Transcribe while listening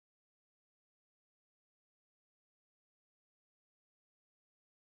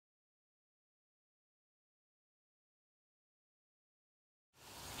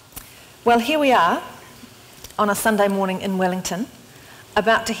Well, here we are on a Sunday morning in Wellington,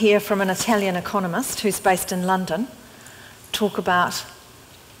 about to hear from an Italian economist who's based in London talk about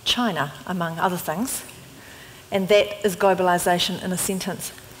China, among other things, and that is globalisation in a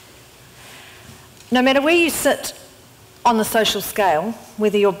sentence. No matter where you sit on the social scale,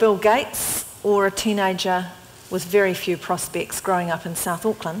 whether you're Bill Gates or a teenager with very few prospects growing up in South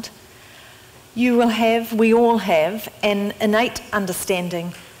Auckland, we all have an innate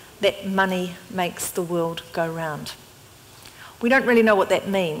understanding that money makes the world go round. We don't really know what that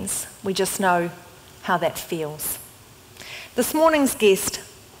means, we just know how that feels. This morning's guest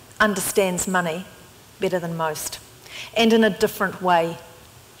understands money better than most, and in a different way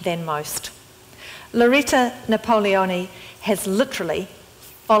than most. Loretta Napoleoni has literally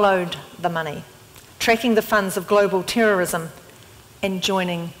followed the money, tracking the funds of global terrorism and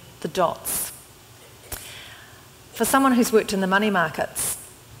joining the dots. For someone who's worked in the money markets,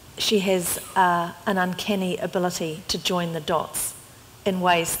 she has an uncanny ability to join the dots in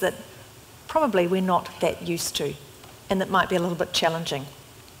ways that probably we're not that used to, and that might be a little bit challenging.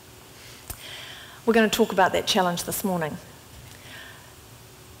 We're going to talk about that challenge this morning.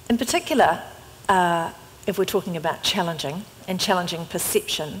 In particular, if we're talking about challenging and challenging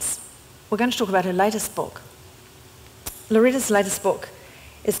perceptions, we're going to talk about her latest book. Loretta's latest book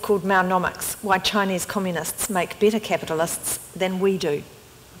is called Maonomics: Why Chinese Communists Make Better Capitalists Than We Do.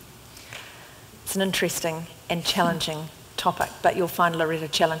 It's an interesting and challenging topic, but you'll find Loretta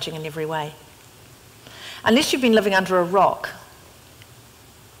challenging in every way. Unless you've been living under a rock,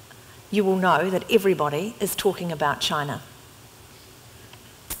 you will know that everybody is talking about China.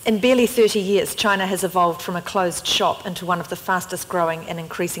 In barely 30 years, China has evolved from a closed shop into one of the fastest growing and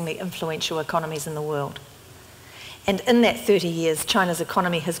increasingly influential economies in the world. And in that 30 years, China's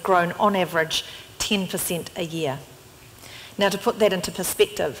economy has grown on average 10% a year. Now, to put that into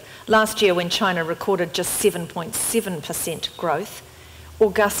perspective, last year when China recorded just 7.7% growth,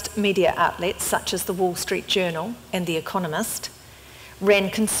 august media outlets such as the Wall Street Journal and The Economist ran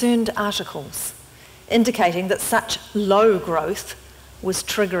concerned articles indicating that such low growth was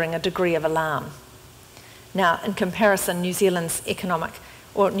triggering a degree of alarm. Now, in comparison, New Zealand's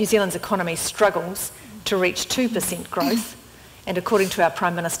economy struggles to reach 2% growth, and according to our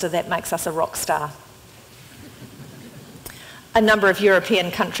Prime Minister, that makes us a rock star. A number of European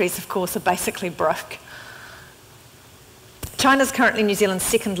countries, of course, are basically broke. China is currently New Zealand's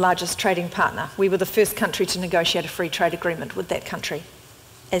second largest trading partner. We were the first country to negotiate a free trade agreement with that country,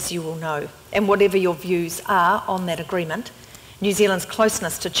 as you will know. And whatever your views are on that agreement, New Zealand's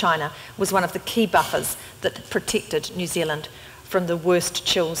closeness to China was one of the key buffers that protected New Zealand from the worst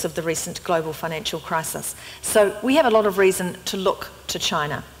chills of the recent global financial crisis. So we have a lot of reason to look to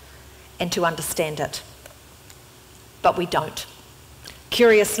China and to understand it. But we don't.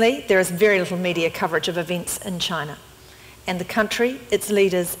 Curiously, there is very little media coverage of events in China, and the country, its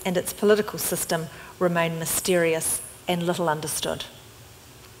leaders, and its political system remain mysterious and little understood.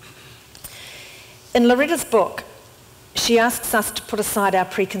 In Loretta's book, she asks us to put aside our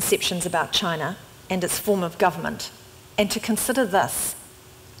preconceptions about China and its form of government and to consider this.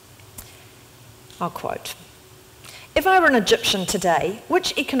 I'll quote, "If I were an Egyptian today,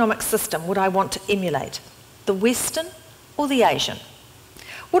 which economic system would I want to emulate? The Western or the Asian?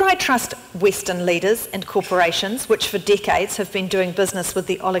 Would I trust Western leaders and corporations which for decades have been doing business with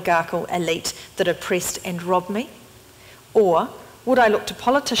the oligarchical elite that oppressed and robbed me? Or would I look to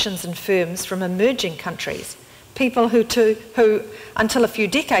politicians and firms from emerging countries, people who until a few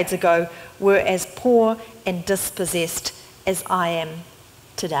decades ago were as poor and dispossessed as I am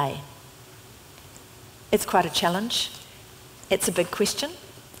today?" It's quite a challenge. It's a big question,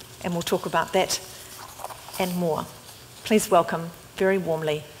 and we'll talk about that and more. Please welcome, very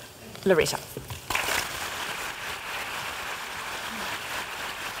warmly, Loretta.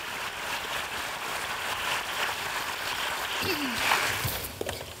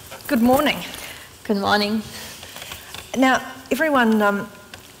 Good morning. Good morning. Now, everyone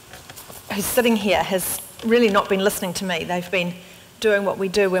who's sitting here has really not been listening to me. They've been doing what we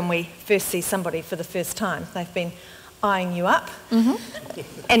do when we first see somebody for the first time. They've been eyeing you up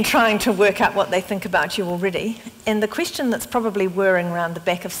and trying to work out what they think about you already. And the question that's probably whirring around the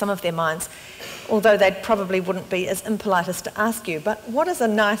back of some of their minds, although they probably wouldn't be as impolite as to ask you, but what is a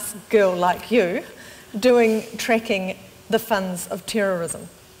nice girl like you doing tracking the funds of terrorism?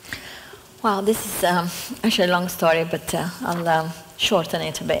 Well, this is actually a long story, but I'll shorten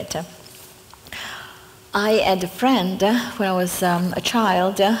it a bit. I had a friend when I was a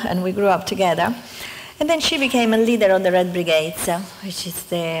child, and we grew up together. And then she became a leader of the Red Brigades, which is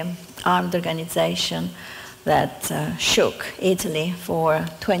the armed organization that shook Italy for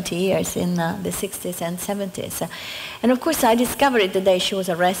 20 years in the 60s and 70s. And of course, I discovered it the day she was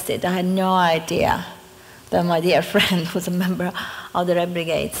arrested. I had no idea that my dear friend was a member of the Red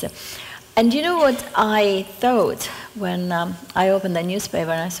Brigades. And you know what I thought when I opened the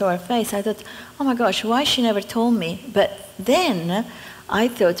newspaper and I saw her face? I thought, oh my gosh, why she never told me? But then I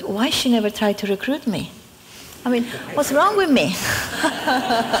thought, why she never tried to recruit me? I mean, what's wrong with me?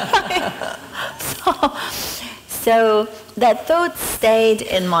 So that thought stayed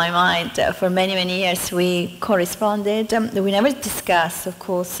in my mind for many, many years. We corresponded. We never discussed, of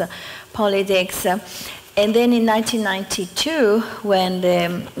course, politics. And then in 1992, when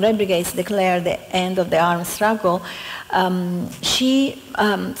the Red Brigades declared the end of the armed struggle, she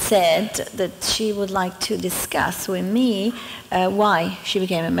said that she would like to discuss with me why she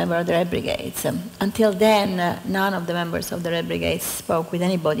became a member of the Red Brigades. Until then, none of the members of the Red Brigades spoke with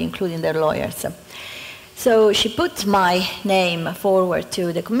anybody, including their lawyers. So she put my name forward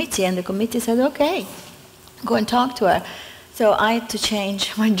to the committee, and the committee said, okay, go and talk to her. So I had to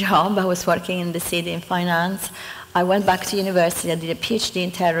change my job. I was working in the city in finance. I went back to university. I did a PhD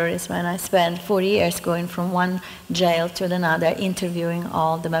in terrorism, and I spent 4 years going from one jail to another, interviewing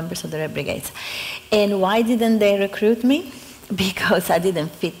all the members of the Red Brigades. And why didn't they recruit me? Because I didn't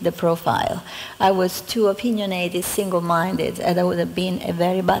fit the profile. I was too opinionated, single-minded, and I would have been a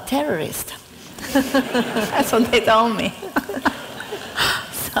very bad terrorist. That's what they told me.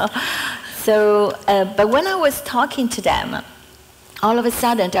 But when I was talking to them, all of a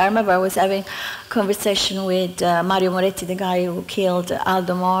sudden, I remember I was having a conversation with Mario Moretti, the guy who killed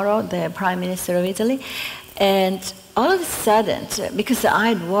Aldo Moro, the Prime Minister of Italy. And all of a sudden, because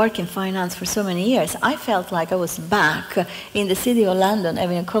I'd worked in finance for so many years, I felt like I was back in the city of London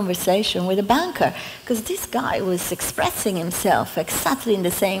having a conversation with a banker. Because this guy was expressing himself exactly in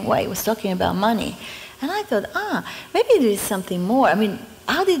the same way. He was talking about money. And I thought, maybe there is something more. I mean,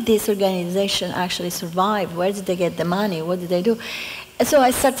 how did this organization actually survive? Where did they get the money? What did they do? And so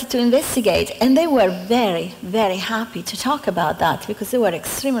I started to investigate, and they were very, very happy to talk about that because they were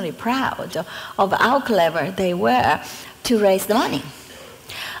extremely proud of how clever they were to raise the money.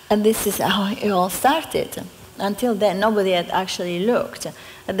 And this is how it all started. Until then, nobody had actually looked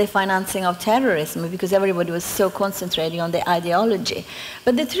at the financing of terrorism because everybody was so concentrating on the ideology.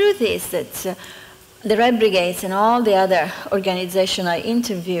 But the truth is that the Red Brigades and all the other organizations I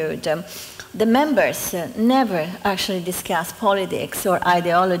interviewed, the members never actually discuss politics or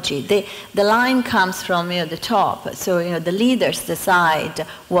ideology. The line comes from the top, so the leaders decide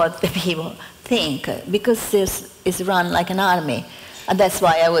what the people think because this is run like an army, and that's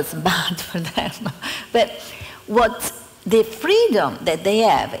why I was bad for them. But what the freedom that they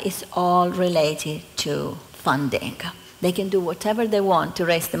have is all related to funding. They can do whatever they want to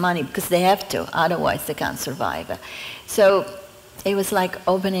raise the money because they have to, otherwise they can't survive. So it was like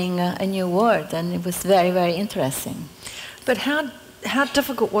opening a new world, and it was very, very interesting. But how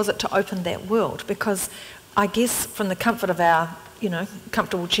difficult was it to open that world? Because I guess from the comfort of our,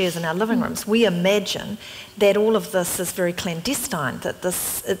 comfortable chairs in our living rooms, we imagine that all of this is very clandestine, that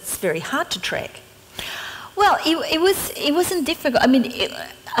it's very hard to track. Well, it wasn't difficult. I mean,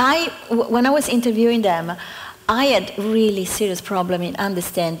 when I was interviewing them, I had really serious problem in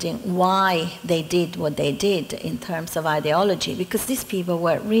understanding why they did what they did in terms of ideology, because these people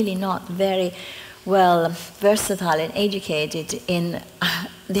were really not very well versatile and educated in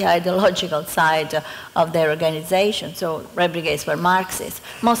the ideological side of their organization. So Red Brigades were Marxists.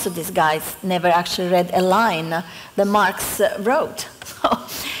 Most of these guys never actually read a line that Marx wrote.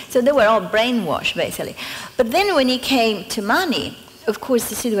 So they were all brainwashed, basically. But then when it came to money, of course,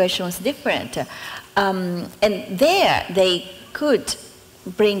 the situation was different. And there they could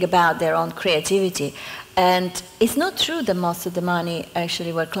bring about their own creativity. And it's not true that most of the money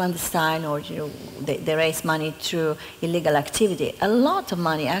actually were clandestine or they raised money through illegal activity. A lot of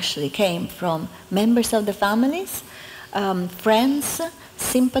money actually came from members of the families, friends,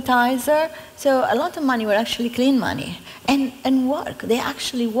 sympathizer. So a lot of money were actually clean money and work. They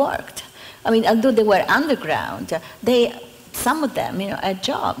actually worked. I mean, although they were underground, some of them, had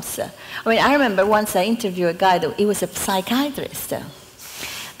jobs. I mean, I remember once I interviewed a guy he was a psychiatrist, and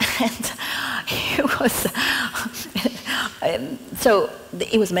he was so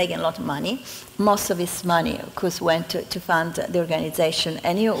he was making a lot of money. Most of his money, of course, went to fund the organization,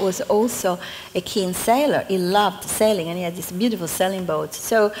 and he was also a keen sailor. He loved sailing, and he had this beautiful sailing boat.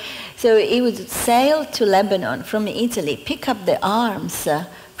 So he would sail to Lebanon from Italy, pick up the arms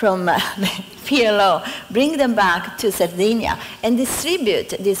from the PLO, bring them back to Sardinia, and distribute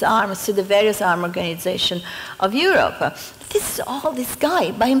these arms to the various armed organizations of Europe. This is all this guy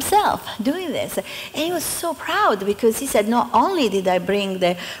by himself doing this. And he was so proud because he said, not only did I bring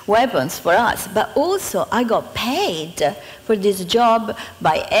the weapons for us, but also I got paid for this job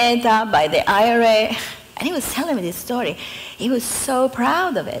by ETA, by the IRA. And he was telling me this story. He was so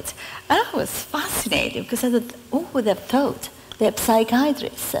proud of it. And I was fascinated because I thought, who would have thought that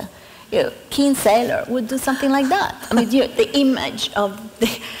psychiatrists, keen sailor, would do something like that? I mean, the image of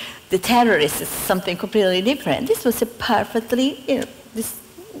the terrorist is something completely different. This was a perfectly, this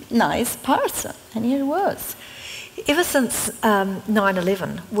nice person, and here it was. Ever since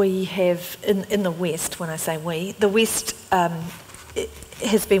 9/11, we have, in the West, when I say we, the West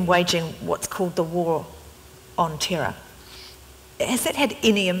has been waging what's called the war on terror. Has that had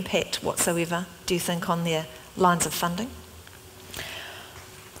any impact whatsoever, do you think, on their lines of funding?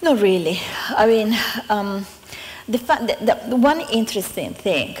 Not really. I mean, the one interesting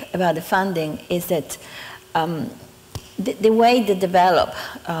thing about the funding is that the way they develop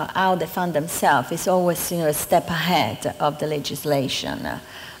how they fund themselves is always a step ahead of the legislation.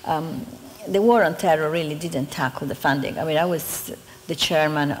 The war on terror really didn't tackle the funding. I mean, I was the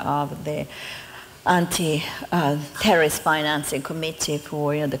chairman of the anti-terrorist financing committee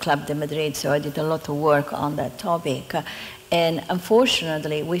for the Club de Madrid, so I did a lot of work on that topic. And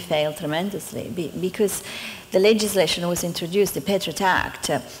unfortunately, we failed tremendously because the legislation was introduced, the Patriot Act,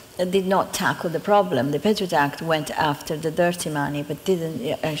 did not tackle the problem. The Patriot Act went after the dirty money, but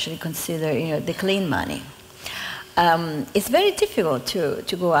didn't actually consider the clean money. It's very difficult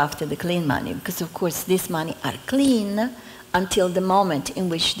to go after the clean money because, of course, this money are clean until the moment in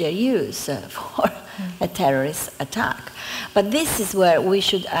which they're used for a terrorist attack. But this is where we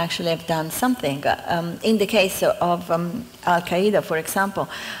should actually have done something. In the case of Al-Qaeda, for example,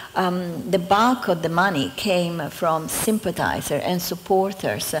 the bulk of the money came from sympathizers and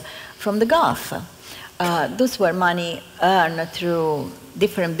supporters from the Gulf. Those were money earned through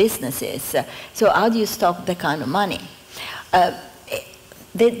different businesses. So how do you stop that kind of money?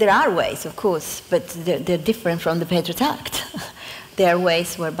 There are ways, of course, but they're different from the Patriot Act. There are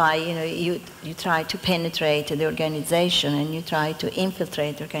ways whereby you try to penetrate the organization and you try to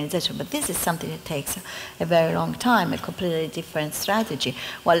infiltrate the organization, but this is something that takes a very long time, a completely different strategy.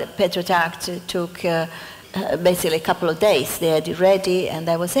 While the Patriot Act took basically a couple of days, they had it ready and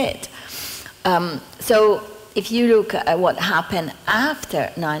that was it. So if you look at what happened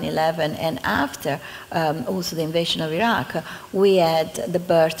after 9/11 and after also the invasion of Iraq, we had the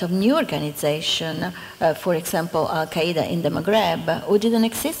birth of new organizations, for example, Al-Qaeda in the Maghreb, who didn't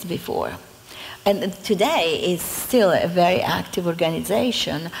exist before. And today is still a very active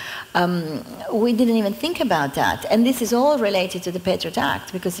organization. We didn't even think about that. And this is all related to the Patriot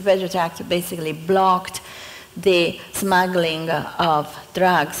Act, because the Patriot Act basically blocked the smuggling of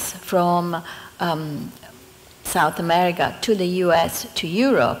drugs from South America to the US to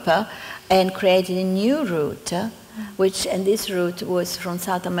Europe and created a new route, and this route was from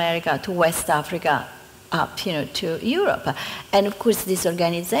South America to West Africa up to Europe. And of course this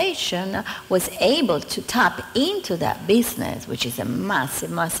organization was able to tap into that business, which is a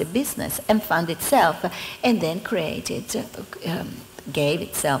massive, massive business, and fund itself, and then gave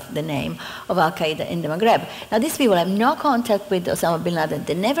itself the name of Al-Qaeda in the Maghreb. Now these people have no contact with Osama bin Laden,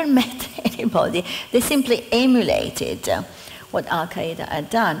 they never met anybody, they simply emulated what Al-Qaeda had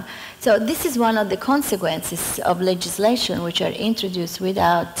done. So this is one of the consequences of legislation which are introduced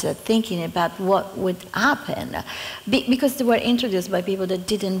without thinking about what would happen, because they were introduced by people that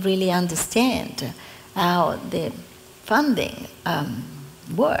didn't really understand how the funding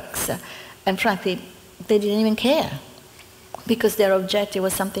works, and frankly they didn't even care, because their objective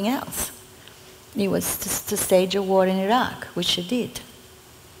was something else. It was to stage a war in Iraq, which they did.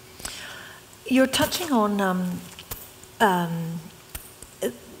 You're touching on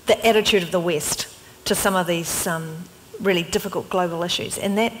the attitude of the West to some of these really difficult global issues,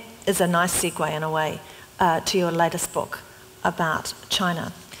 and that is a nice segue in a way to your latest book about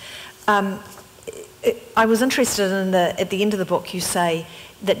China. I was interested in at the end of the book you say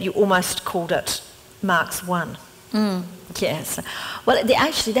that you almost called it Mark's One. Yes. Well,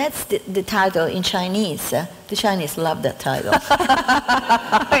 actually, that's the title in Chinese. The Chinese love that title.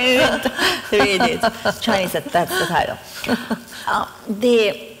 They really did. Chinese, that's the title.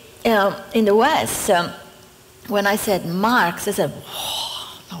 In the West, when I said Marx, they said,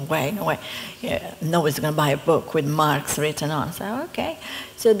 oh, no way, no way. Yeah, nobody's going to buy a book with Marx written on. I said, okay.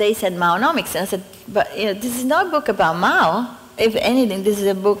 So they said Maonomics. And I said, but this is not a book about Mao. If anything, this is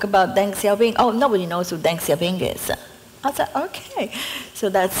a book about Deng Xiaoping. Oh, nobody knows who Deng Xiaoping is. I thought, okay, so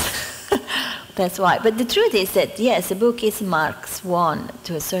that's why. But the truth is that, yes, the book is Marx 1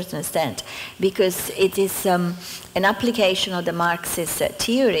 to a certain extent, because it is an application of the Marxist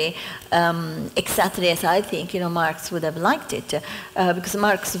theory, exactly as I think, Marx would have liked it, because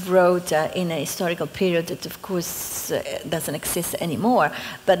Marx wrote in a historical period that, of course, doesn't exist anymore,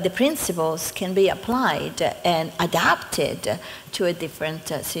 but the principles can be applied and adapted to a different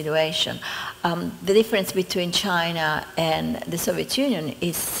situation. The difference between China and the Soviet Union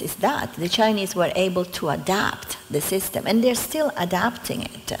is that the Chinese were able to adapt the system, and they're still adapting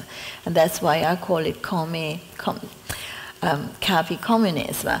it. And that's why I call it Capi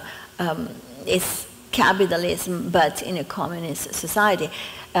communism. It's capitalism, but in a communist society.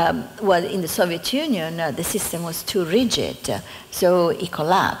 Well, in the Soviet Union, the system was too rigid, so it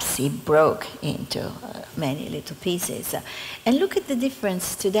collapsed, it broke into many little pieces. And look at the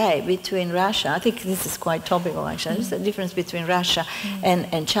difference today between Russia. I think this is quite topical, actually. There's the difference between Russia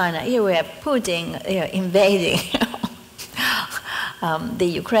and China. Here we have Putin invading the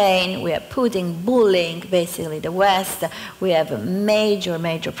Ukraine, we have Putin bullying basically the West. We have a major,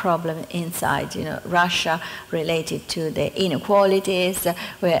 major problem inside, Russia related to the inequalities.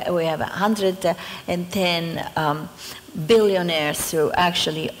 We have 110 billionaires who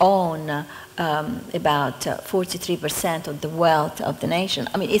actually own about 43% of the wealth of the nation.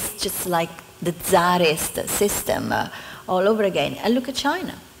 I mean, it's just like the Tsarist system all over again. And look at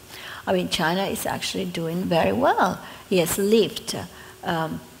China. I mean, China is actually doing very well. He has lifted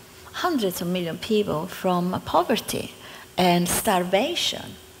hundreds of million people from poverty and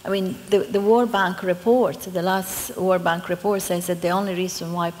starvation. I mean, the World Bank report, the last World Bank report says that the only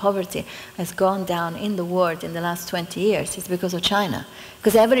reason why poverty has gone down in the world in the last 20 years is because of China,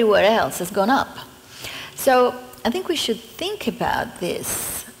 because everywhere else has gone up. So I think we should think about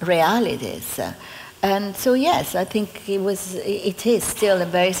these realities. And so, yes, I think it is still a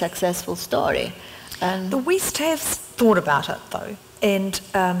very successful story. And the West has thought about it, though, and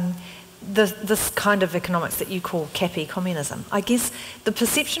this kind of economics that you call Capi communism. I guess the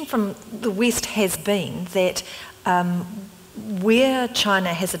perception from the West has been that where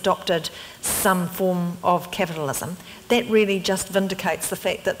China has adopted some form of capitalism, that really just vindicates the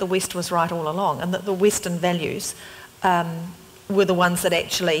fact that the West was right all along, and that the Western values were the ones that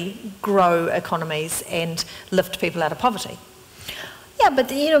actually grow economies and lift people out of poverty. Yeah, but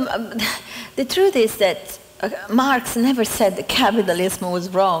the truth is that Marx never said that capitalism was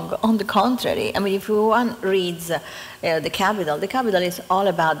wrong. On the contrary, I mean, if one reads the Capital is all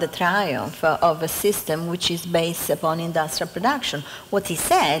about the triumph of a system which is based upon industrial production. What he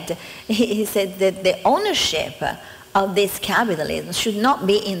said that the ownership of this capitalism should not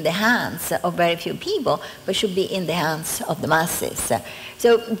be in the hands of very few people, but should be in the hands of the masses.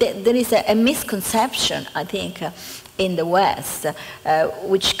 So there is a misconception, I think, in the West,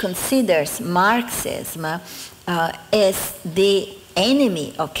 which considers Marxism as the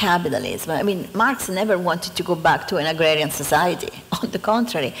enemy of capitalism. I mean, Marx never wanted to go back to an agrarian society, on the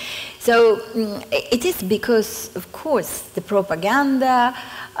contrary. So it is because, of course, the propaganda,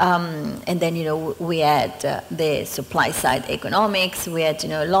 and then, we had the supply side economics, we had,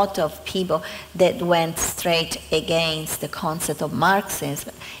 a lot of people that went straight against the concept of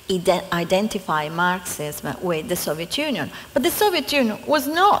Marxism, identify Marxism with the Soviet Union. But the Soviet Union was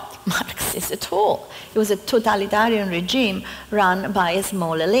not Marxist at all. It was a totalitarian regime run by a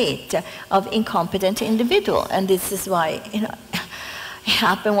small elite of incompetent individuals. And this is why, it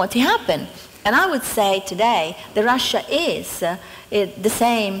happened what it happened. And I would say today that Russia is the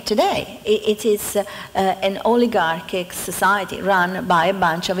same today. It is an oligarchic society run by a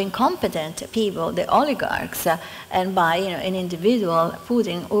bunch of incompetent people, the oligarchs, and by an individual,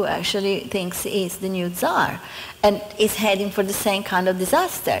 Putin, who actually thinks he is the new Tsar and is heading for the same kind of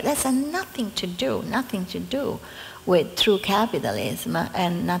disaster. That's nothing to do with true capitalism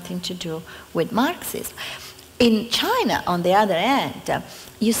and nothing to do with Marxism. In China, on the other hand,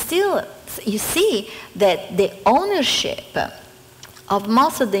 you see that the ownership of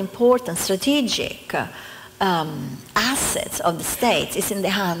most of the important strategic assets of the states is in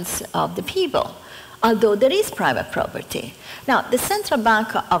the hands of the people, although there is private property. Now, the Central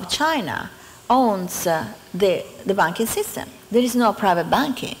Bank of China owns the banking system. There is no private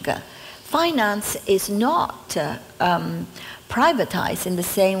banking. Finance is not privatized in the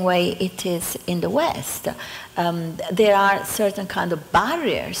same way it is in the West. There are certain kind of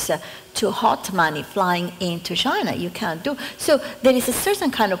barriers to hot money flying into China. You can't do. So there is a certain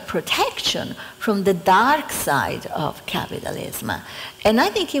kind of protection from the dark side of capitalism. And I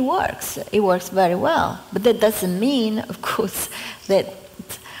think it works. It works very well. But that doesn't mean, of course, that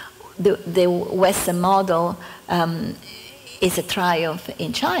the Western model is a triumph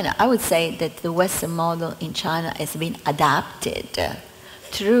in China. I would say that the Western model in China has been adapted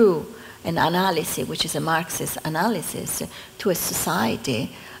through an analysis, which is a Marxist analysis, to a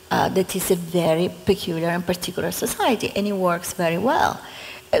society that is a very peculiar and particular society, and it works very well.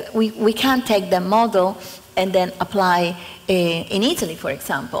 We can't take the model and then apply in Italy, for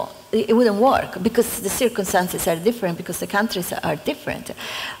example. It wouldn't work because the circumstances are different, because the countries are different.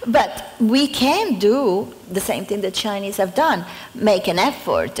 But we can do the same thing that Chinese have done, make an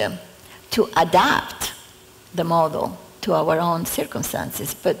effort to adapt the model to our own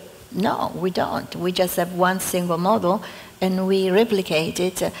circumstances. But no, we don't. We just have one single model and we replicate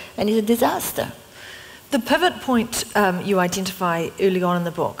it, and it's a disaster. The pivot point you identify early on in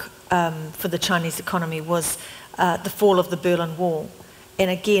the book for the Chinese economy was the fall of the Berlin Wall. And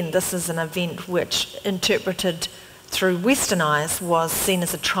again, this is an event which, interpreted through Western eyes, was seen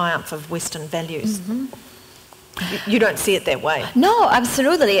as a triumph of Western values. Mm-hmm. You don't see it that way? No,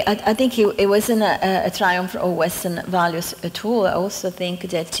 absolutely. I think it wasn't a triumph of Western values at all. I also think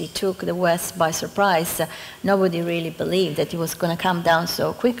that it took the West by surprise. Nobody really believed that it was going to come down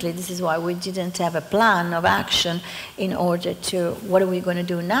so quickly. This is why we didn't have a plan of action in order to, what are we going to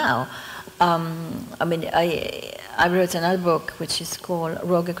do now? I mean, I wrote another book which is called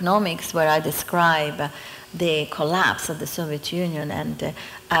Rogue Economics, where I describe the collapse of the Soviet Union and the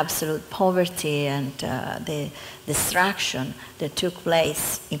absolute poverty and the destruction that took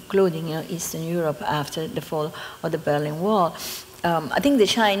place, including Eastern Europe after the fall of the Berlin Wall. I think the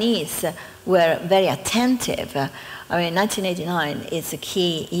Chinese were very attentive. I mean, 1989 is a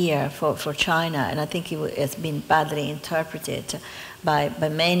key year for China, and I think it has been badly interpreted by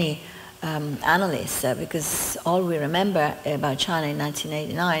many analysts, because all we remember about China in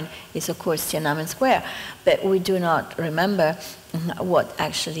 1989 is, of course, Tiananmen Square, but we do not remember what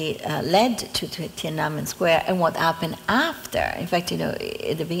actually led to Tiananmen Square and what happened after. In fact,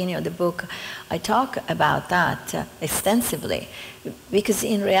 at the beginning of the book, I talk about that extensively, because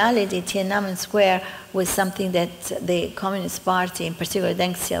in reality, Tiananmen Square was something that the Communist Party, in particular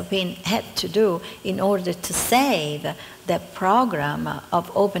Deng Xiaoping, had to do in order to save the program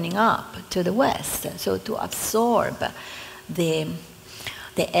of opening up to the West, so to absorb the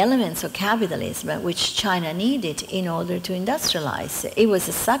elements of capitalism which China needed in order to industrialize. It was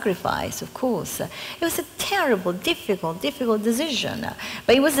a sacrifice, of course. It was a terrible, difficult decision.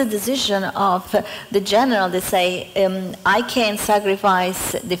 But it was a decision of the general that say, I can't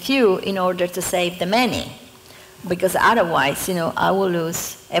sacrifice the few in order to save the many, because otherwise, I will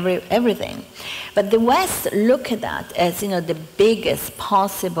lose everything. But the West look at that as, the biggest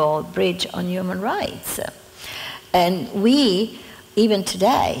possible bridge on human rights. And we, even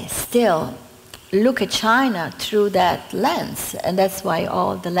today, still look at China through that lens. And that's why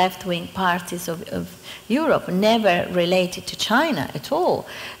all the left-wing parties of Europe never related to China at all.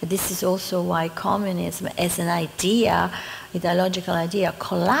 This is also why communism as an idea, ideological idea,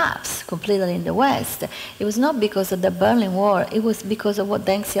 collapsed completely in the West. It was not because of the Berlin Wall, it was because of what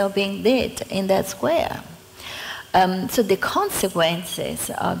Deng Xiaoping did in that square. So the consequences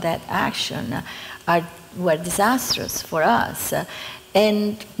of that action were disastrous for us,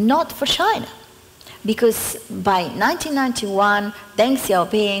 and not for China. Because by 1991, Deng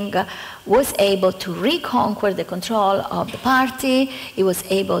Xiaoping was able to reconquer the control of the party. He was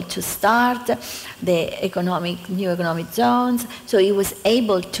able to start the new economic zones. So he was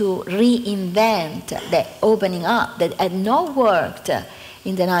able to reinvent the opening up that had not worked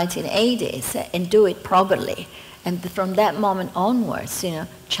in the 1980s and do it properly. And from that moment onwards,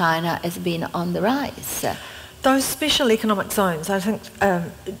 China has been on the rise. Those special economic zones, I think,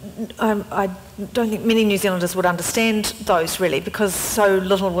 I don't think many New Zealanders would understand those really, because so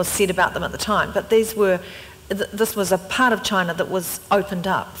little was said about them at the time. But this was a part of China that was opened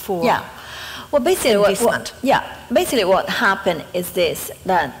up for investment. Basically what happened is this,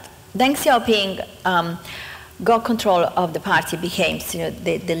 that Deng Xiaoping got control of the party, became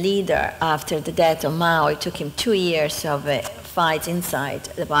the leader after the death of Mao. It took him 2 years of fights inside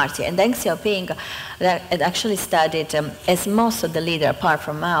the party. And Deng Xiaoping had actually studied, as most of the leaders, apart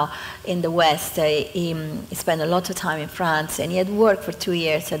from Mao, in the West. He spent a lot of time in France, and he had worked for 2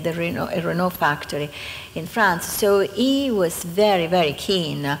 years at the Renault factory in France. So he was very, very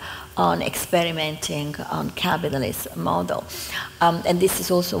keen on experimenting on capitalist model. And this is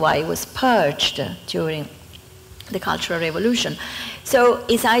also why he was purged during the Cultural Revolution. So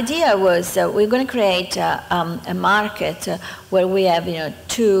his idea was we're going to create a market where we have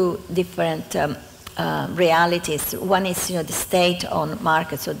two different realities. One is, the state-owned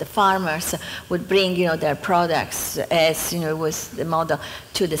market. So the farmers would bring, their products as, was the model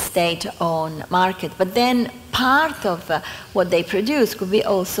to the state-owned market. But then part of what they produce could be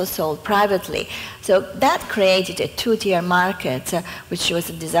also sold privately. So that created a two-tier market, which was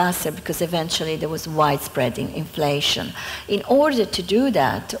a disaster because eventually there was widespread inflation. In order to do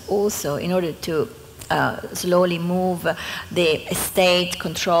that, also, in order to slowly move the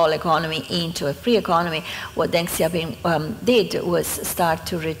state-controlled economy into a free economy, what Deng Xiaoping did was start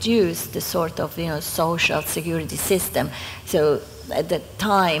to reduce the sort of social security system. So at the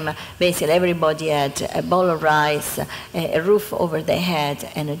time, basically everybody had a bowl of rice, a roof over their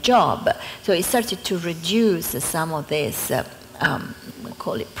head, and a job. So he started to reduce some of these, we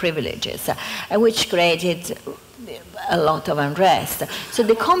call it privileges, which created a lot of unrest. So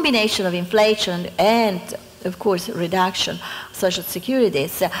the combination of inflation and, of course, reduction of social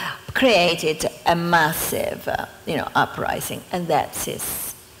securities created a massive, uprising, and that's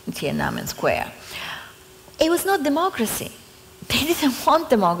Tiananmen Square. It was not democracy. They didn't want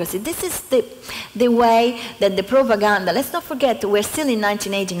democracy. This is the way that the propaganda, let's not forget, we're still in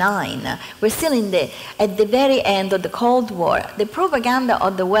 1989. We're still at the very end of the Cold War. The propaganda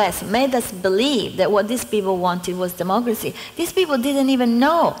of the West made us believe that what these people wanted was democracy. These people didn't even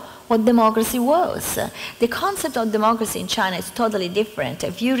know what democracy was. The concept of democracy in China is totally different.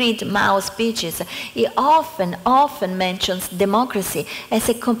 If you read Mao's speeches, he often mentions democracy as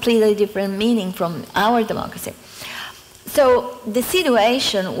a completely different meaning from our democracy. So the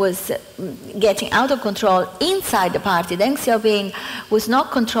situation was getting out of control inside the party. Deng Xiaoping was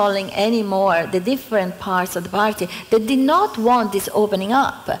not controlling anymore the different parts of the party that did not want this opening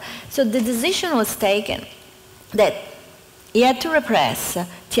up. So the decision was taken that he had to repress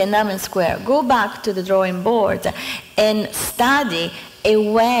Tiananmen Square, go back to the drawing board, and study a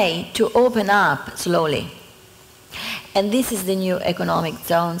way to open up slowly. And this is the new economic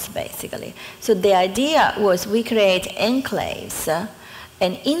zones, basically. So the idea was we create enclaves,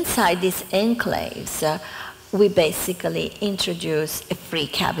 and inside these enclaves, we basically introduce a free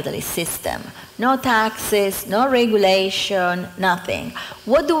capitalist system. No taxes, no regulation, nothing.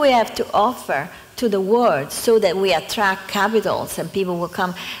 What do we have to offer to the world so that we attract capitals and people will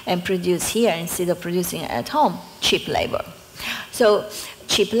come and produce here instead of producing at home? Cheap labor. So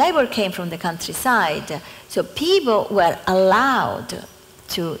cheap labor came from the countryside. So people were allowed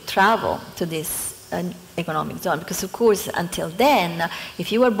to travel to this economic zone because, of course, until then,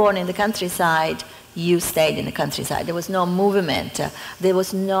 if you were born in the countryside, you stayed in the countryside. There was no movement. There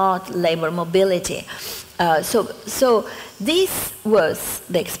was not labor mobility. So this was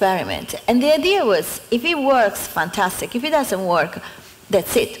the experiment. And the idea was, if it works, fantastic. If it doesn't work,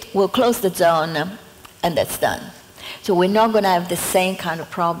 that's it. We'll close the zone, and that's done. So we're not going to have the same kind of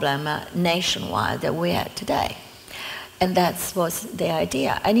problem nationwide that we have today. And that was the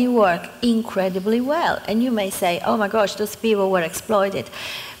idea. And it worked incredibly well. And you may say, oh my gosh, those people were exploited.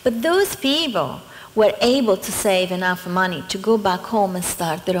 But those people were able to save enough money to go back home and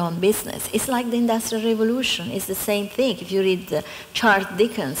start their own business. It's like the Industrial Revolution. It's the same thing. If you read Charles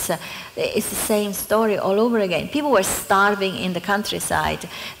Dickens, it's the same story all over again. People were starving in the countryside.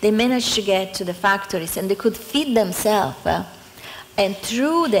 They managed to get to the factories and they could feed themselves. And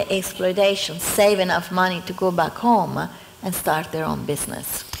through the exploitation, save enough money to go back home and start their own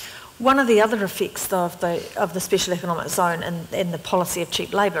business. One of the other effects of the special economic zone and the policy of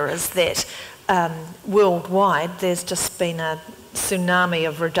cheap labour is that worldwide there's just been a tsunami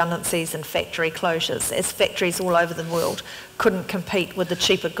of redundancies and factory closures as factories all over the world couldn't compete with the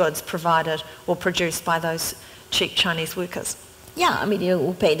cheaper goods provided or produced by those cheap Chinese workers. Yeah, I mean,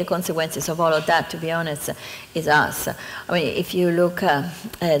 who pay the consequences of all of that, to be honest, is us. I mean, if you look at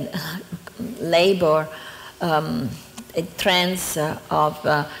labor trends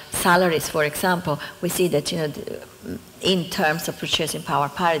of salaries, for example, we see that, in terms of purchasing power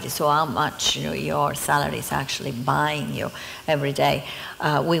parity, so how much your salary is actually buying you every day,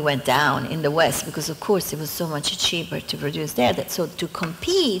 we went down in the West because, of course, it was so much cheaper to produce there. So to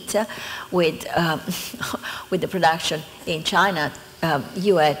compete with the production in China,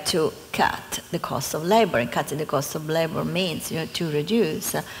 you had to cut the cost of labor, and cutting the cost of labor means to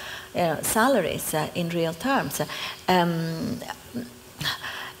reduce salaries in real terms.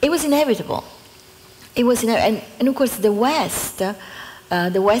 It was inevitable. It was, and of course, the West,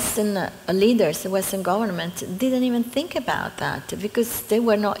 the Western leaders, the Western government didn't even think about that because they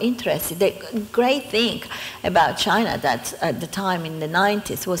were not interested. The great thing about China that at the time in the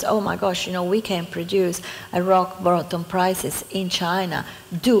 90s was, oh my gosh, we can produce a rock bottom prices in China,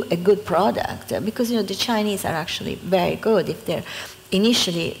 do a good product because the Chinese are actually very good if they're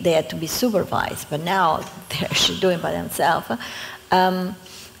initially they had to be supervised, but now they're actually doing by themselves.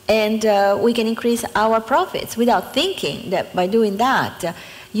 And we can increase our profits without thinking that by doing that,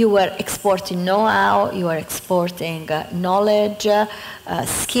 you were exporting know-how, you were exporting knowledge,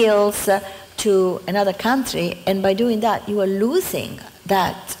 skills to another country, and by doing that, you are losing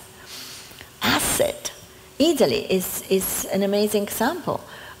that asset. Italy is an amazing example.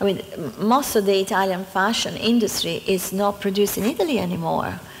 I mean, most of the Italian fashion industry is not produced in Italy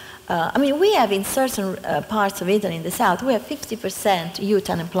anymore. I mean, we have in certain parts of Italy, in the south, we have 50% youth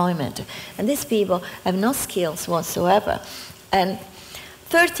unemployment. And these people have no skills whatsoever. And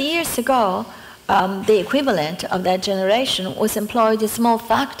 30 years ago, the equivalent of that generation was employed in small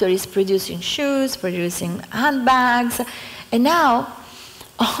factories producing shoes, producing handbags. And now,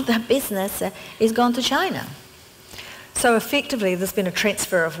 all that business is gone to China. So effectively, there's been a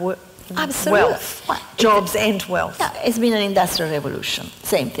transfer of Absolutely. wealth, jobs and wealth. Yeah, it's been an industrial revolution.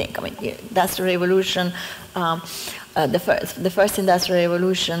 Same thing. I mean, industrial revolution. The first industrial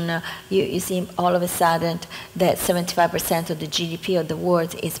revolution, you see all of a sudden that 75% of the GDP of the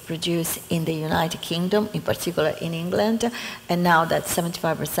world is produced in the United Kingdom, in particular in England, and now that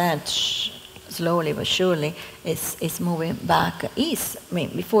 75%, slowly but surely, is moving back east. I mean,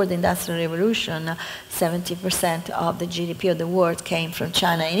 before the Industrial Revolution, 70% of the GDP of the world came from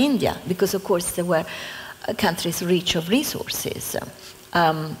China and India, because of course they were countries rich of resources.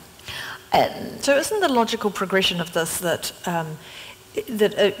 So isn't the logical progression of this that,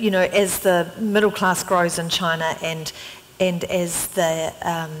 you know, as the middle class grows in China and as the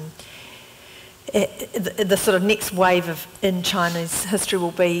sort of next wave in China's history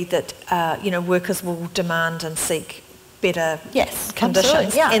will be that, you know, workers will demand and seek better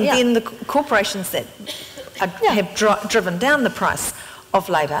conditions. Yeah, and then the corporations that have driven down the price of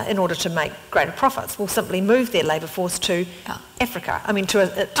labour in order to make greater profits will simply move their labour force to Africa. I mean, to a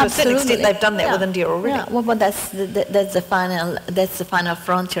certain extent, they've done that with India already. Yeah, well, but that's the final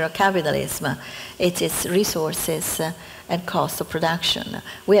frontier of capitalism. It is resources and cost of production.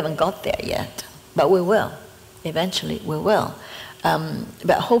 We haven't got there yet, but we will. Eventually, we will.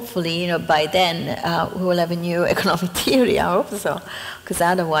 But hopefully, you know, by then we will have a new economic theory. I hope so, because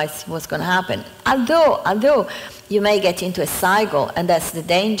otherwise, what's going to happen? Although you may get into a cycle, and that's the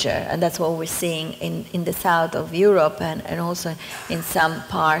danger, and that's what we're seeing in the south of Europe and also in some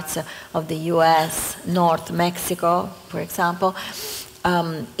parts of the U.S., North Mexico, for example.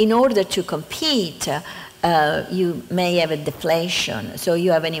 In order to compete, you may have a deflation, so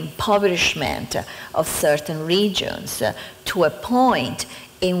you have an impoverishment of certain regions to a point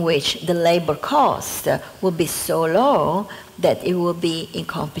in which the labor cost will be so low that it will be in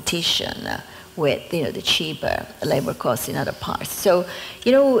competition with, you know, the cheaper labor costs in other parts. So,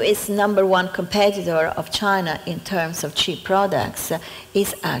 you know, its number one competitor of China in terms of cheap products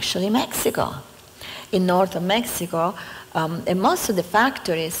is actually Mexico. In north of Mexico, and most of the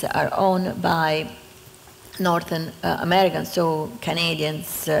factories are owned by Northern Americans, so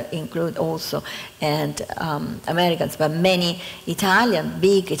Canadians include also, and Americans, but many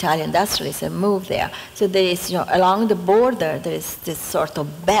big Italian industrialists have moved there. So there is, you know, along the border, there is this sort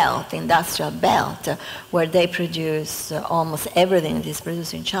of belt, industrial belt, where they produce almost everything that is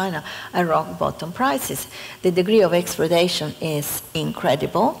produced in China at rock bottom prices. The degree of exploitation is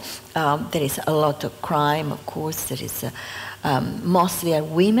incredible. There is a lot of crime, of course. There is mostly are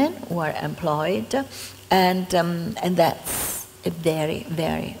women who are employed. And that's a very,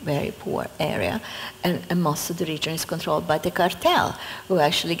 very, very poor area. And most of the region is controlled by the cartel, who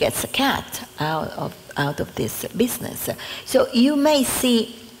actually gets a cut out of this business. So you may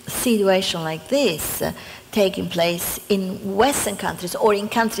see a situation like this taking place in Western countries or in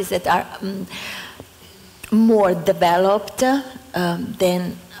countries that are more developed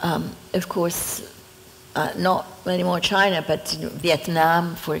than, of course, not anymore China, but, you know,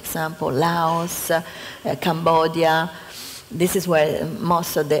 Vietnam, for example, Laos, Cambodia. This is where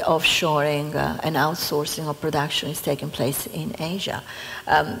most of the offshoring and outsourcing of production is taking place in Asia.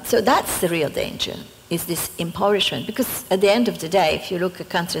 So that's the real danger, is this impoverishment. Because at the end of the day, if you look at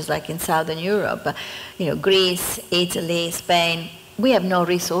countries like in Southern Europe, you know, Greece, Italy, Spain, we have no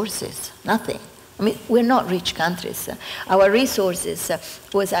resources, nothing. I mean, we're not rich countries. Our resources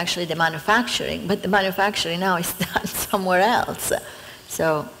was actually the manufacturing, but the manufacturing now is done somewhere else.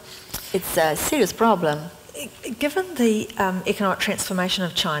 So it's a serious problem. Given the economic transformation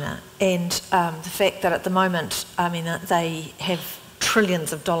of China and the fact that at the moment, I mean, they have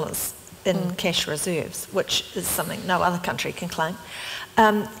trillions of dollars in cash reserves, which is something no other country can claim,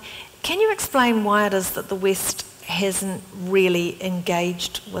 can you explain why it is that the West hasn't really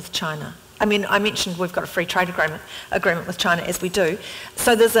engaged with China I mean, I mentioned we've got a free trade agreement with China, as we do.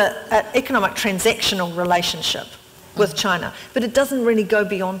 So there's an economic transactional relationship with China, but it doesn't really go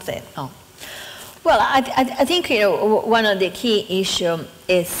beyond that. Oh. Well, I think, you know, one of the key issues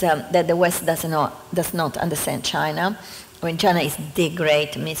is that the West does not understand China. I mean, China is the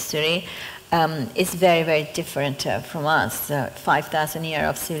great mystery. It's very, very different from us. 5,000 years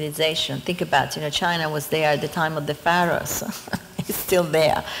of civilization. Think about, you know, China was there at the time of the pharaohs. It's still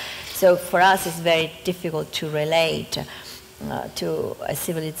there. So for us, it's very difficult to relate to a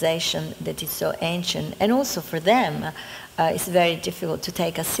civilization that is so ancient. And also for them, it's very difficult to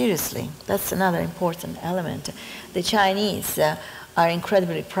take us seriously. That's another important element. The Chinese are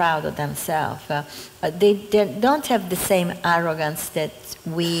incredibly proud of themselves. They don't have the same arrogance that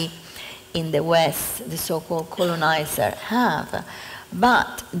we in the West, the so-called colonizer, have.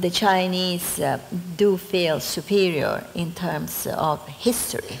 But the Chinese do feel superior in terms of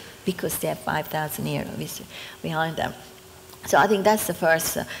history because they have 5,000 years of history behind them. So I think that's the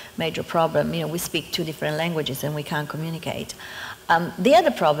first major problem. You know, we speak two different languages and we can't communicate. The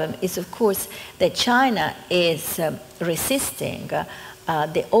other problem is, of course, that China is resisting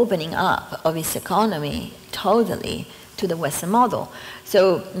the opening up of its economy totally to the Western model.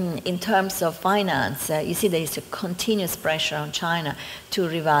 So in terms of finance, you see there is a continuous pressure on China to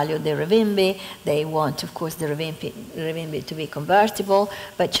revalue the renminbi. They want, of course, the renminbi to be convertible,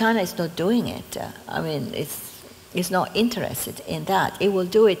 but China is not doing it. I mean, it's not interested in that. It will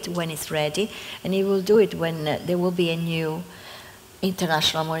do it when it's ready, and it will do it when there will be a new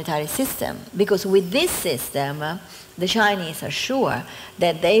international monetary system. Because with this system, the Chinese are sure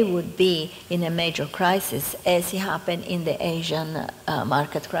that they would be in a major crisis, as it happened in the Asian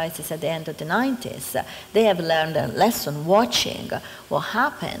market crisis at the end of the 90s. They have learned a lesson watching what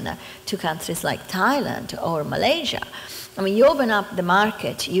happened to countries like Thailand or Malaysia. I mean, you open up the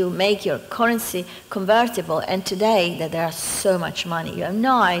market, you make your currency convertible, and today that there is so much money, you have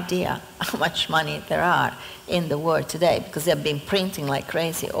no idea how much money there are in the world today, because they've been printing like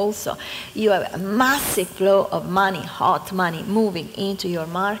crazy also. You have a massive flow of money, hot money, moving into your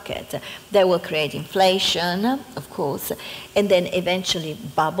market that will create inflation, of course, and then eventually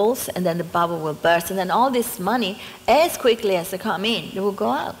bubbles, and then the bubble will burst, and then all this money, as quickly as they come in, they will go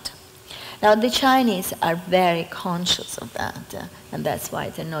out. Now, the Chinese are very conscious of that, and that's why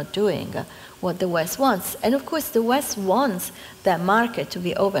they're not doing what the West wants. And of course, the West wants that market to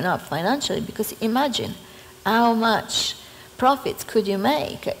be opened up financially, because imagine how much profits could you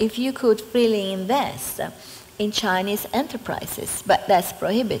make if you could freely invest in Chinese enterprises, but that's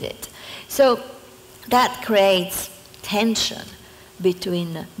prohibited. So that creates tension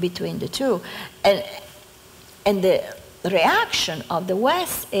between the two. And the reaction of the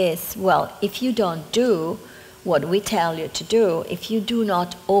West is, well, if you don't do what we tell you to do, if you do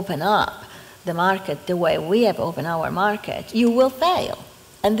not open up the market the way we have opened our market, you will fail.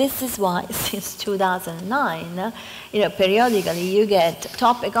 And this is why, since 2009, you know, periodically you get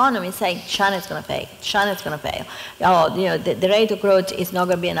top economists saying China's going to fail, China's going to fail. Oh, you know, the rate of growth is not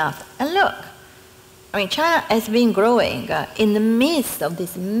going to be enough. And look, I mean, China has been growing in the midst of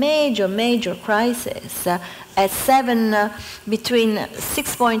this major crisis at between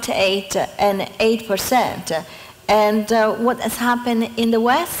 6.8 and 8%. And what has happened in the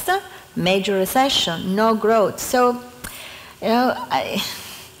West? Major recession, no growth. So, you know,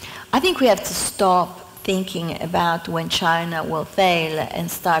 I think we have to stop thinking about when China will fail and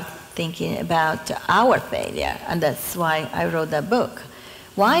start thinking about our failure. And that's why I wrote that book.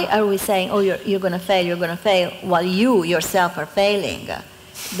 Why are we saying, oh, you're going to fail, while you yourself are failing?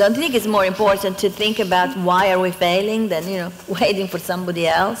 Don't you think it's more important to think about why are we failing than, you know, waiting for somebody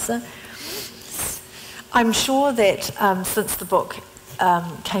else? I'm sure that since the book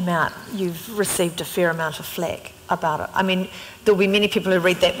came out, you've received a fair amount of flack about it. I mean, there'll be many people who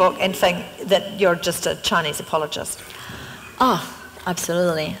read that book and think that you're just a Chinese apologist. Oh,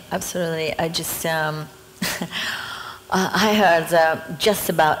 absolutely, absolutely. I just... I heard just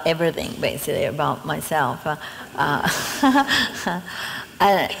about everything, basically, about myself.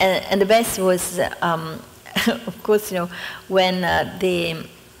 And the best was, of course, you know, when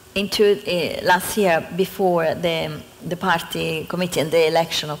last year, before the party committee and the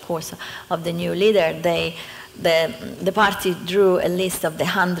election, of course, of the new leader, the party drew a list of the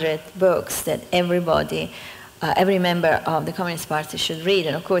 100 books that everybody, every member of the Communist Party should read.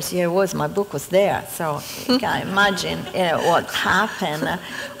 And of course, here was, my book was there. So you can imagine, you know, what happened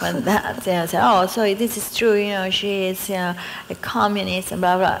when that, you know, said, oh, so this is true, you know, she is, you know, a communist and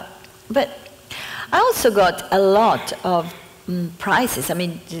blah, blah. But I also got a lot of prizes. I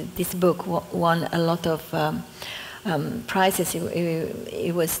mean, this book won a lot of prices.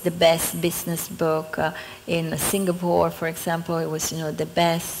 It was the best business book in Singapore, for example. It was, the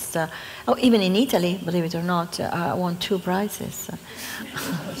best. Oh, even in Italy, believe it or not, I won 2 prizes.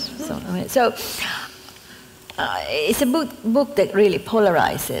 It's a book that really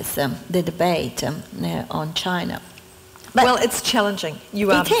polarizes the debate on China. But well, it's challenging.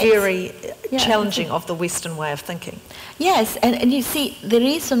 You are very challenging of the Western way of thinking. Yes, and you see, the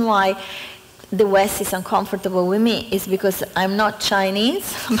reason why the West is uncomfortable with me is because I'm not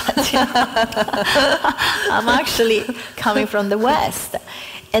Chinese, but I'm actually coming from the West.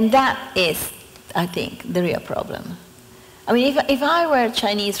 And that is, I think, the real problem. I mean, if I were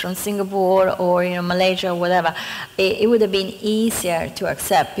Chinese from Singapore or Malaysia or whatever, it would have been easier to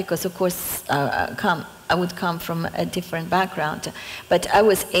accept because, of course, I would come from a different background. But I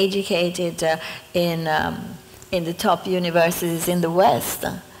was educated in the top universities in the West.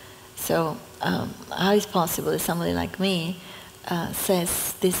 So how is it possible that somebody like me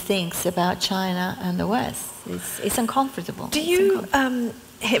says these things about China and the West? It's uncomfortable. Do you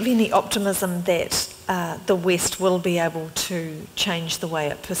have any optimism that the West will be able to change the way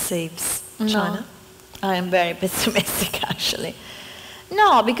it perceives China? No, I am very pessimistic, actually.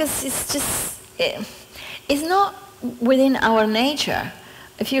 No, because it's not within our nature.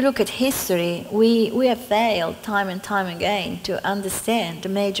 If you look at history, we have failed time and time again to understand the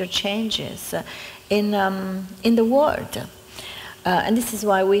major changes in the world. And this is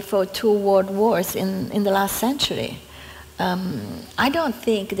why we fought 2 world wars in the last century. I don't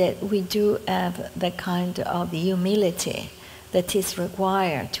think that we do have the kind of humility that is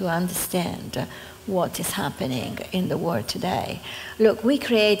required to understand what is happening in the world today. Look, we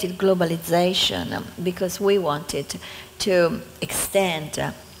created globalization because we wanted to extend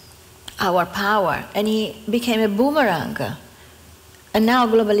our power, and it became a boomerang. And now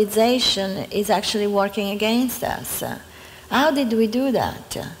globalization is actually working against us. How did we do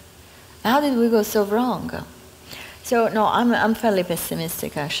that? How did we go so wrong? So no, I'm fairly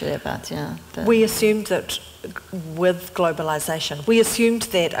pessimistic actually about We assumed that with globalization, we assumed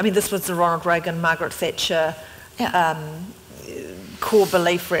that. I mean, this was the Ronald Reagan, Margaret Thatcher core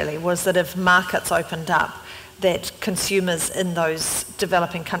belief. Really, was that if markets opened up, that consumers in those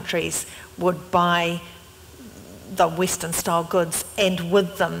developing countries would buy the Western-style goods, and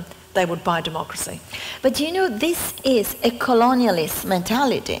with them they would buy democracy. But this is a colonialist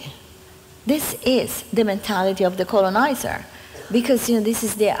mentality. This is the mentality of the colonizer, because this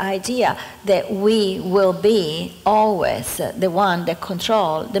is the idea that we will be always the one that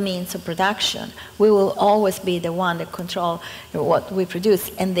control the means of production. We will always be the one that control what we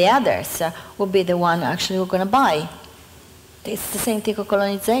produce, and the others will be the one actually who are going to buy. It's the same thing of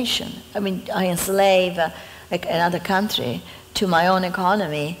colonization. I mean, I enslave another country to my own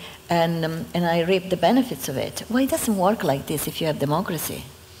economy, and I reap the benefits of it. Well, it doesn't work like this if you have democracy.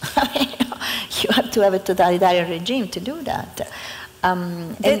 You have to have a totalitarian regime to do that.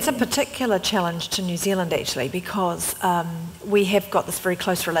 That's a particular challenge to New Zealand, actually, because we have got this very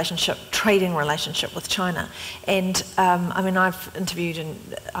close relationship, trading relationship with China. And I mean, I've interviewed, and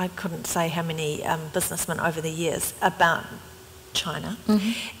I couldn't say how many businessmen over the years about China.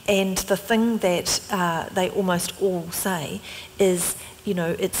 Mm-hmm. And the thing that they almost all say is,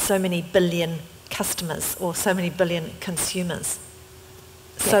 it's so many billion customers or so many billion consumers.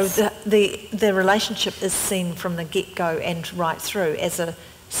 Yes. So the relationship is seen from the get-go and right through as a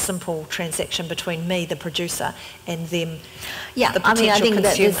simple transaction between me, the producer, and them, the potential I think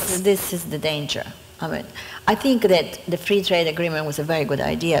consumers. that this is the danger. I mean, I think that the free trade agreement was a very good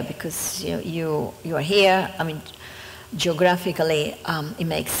idea because you are here. I mean, geographically, it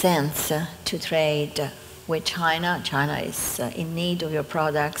makes sense to trade with China. China is in need of your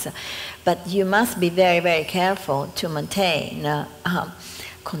products, but you must be very, very careful to maintain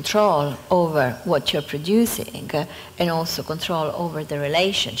control over what you're producing and also control over the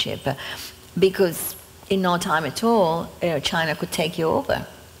relationship, because in no time at all China could take you over.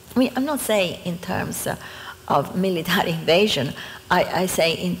 I mean, I'm not saying in terms of military invasion, I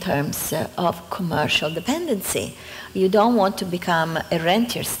say in terms of commercial dependency. You don't want to become a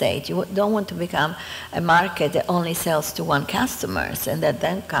rentier state. You don't want to become a market that only sells to one customer and that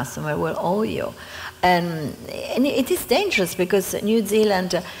then customer will owe you. And it is dangerous because New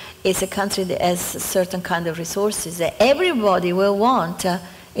Zealand is a country that has certain kind of resources that everybody will want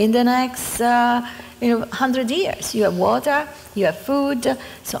in the next 100 years. You have water, you have food,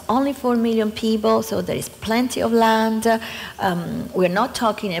 so only 4 million people, so there is plenty of land. We're not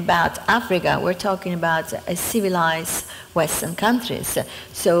talking about Africa, we're talking about a civilized Western countries.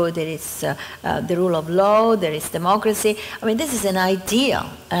 So there is the rule of law, there is democracy. I mean, this is an ideal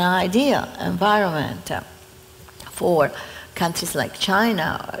environment for countries like China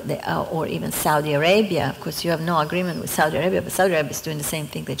or even Saudi Arabia. Of course, you have no agreement with Saudi Arabia, but Saudi Arabia is doing the same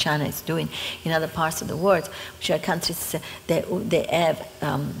thing that China is doing in other parts of the world, which are countries that they have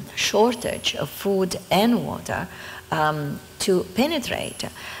shortage of food and water to penetrate.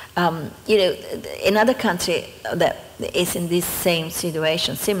 Another country that is in this same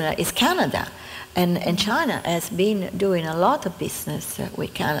situation, similar, is Canada. And China has been doing a lot of business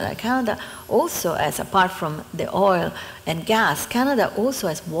with Canada. Canada also has, apart from the oil and gas, Canada also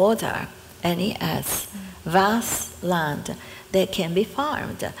has water, and it has vast land that can be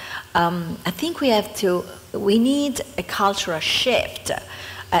farmed. I think we need a cultural shift.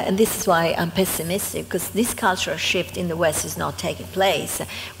 And this is why I'm pessimistic, because this cultural shift in the West is not taking place.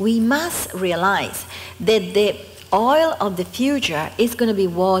 We must realize that the oil of the future is going to be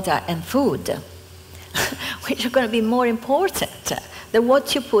water and food, which are going to be more important than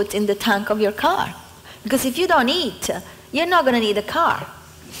what you put in the tank of your car. Because if you don't eat, you're not going to need a car.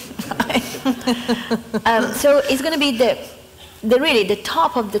 So it's going to be really the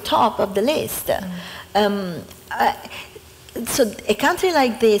top of the list. So a country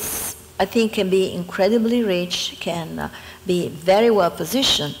like this, I think, can be incredibly rich, can be very well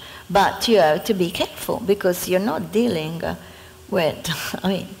positioned, but you have to be careful because you're not dealing with, I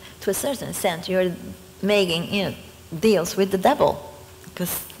mean, to a certain extent, you're making deals with the devil,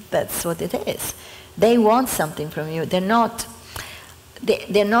 because that's what it is. They want something from you. They're not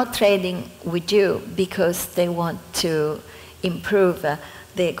trading with you because they want to improve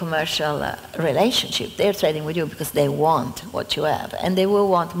the commercial relationship. They're trading with you because they want what you have, and they will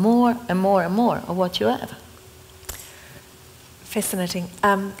want more and more and more of what you have. Fascinating.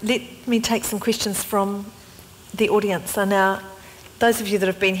 Let me take some questions from the audience. So now, those of you that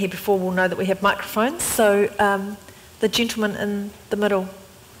have been here before will know that we have microphones. So the gentleman in the middle,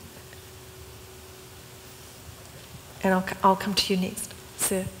 and I'll come to you next,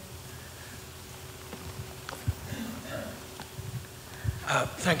 sir.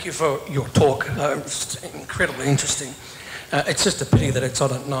 Thank you for your talk. It's incredibly interesting. It's just a pity that it's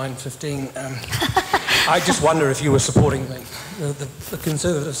on at 9:15. I just wonder if you were supporting the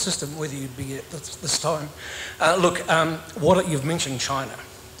conservative system, whether you'd be at this time. Look, you've mentioned China.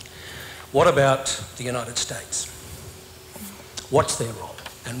 What about the United States? What's their role?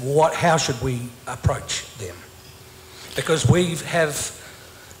 And how should we approach them? Because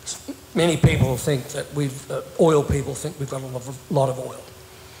many people think that oil people think we've got a lot of oil.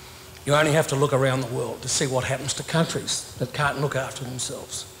 You only have to look around the world to see what happens to countries that can't look after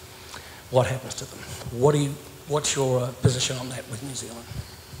themselves. What happens to them? What's your position on that with New Zealand?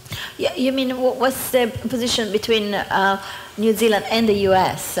 Yeah, you mean what's the position between New Zealand and the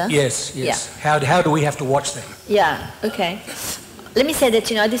US? Yes. Yeah. How do we have to watch them? Yeah, okay. Let me say that,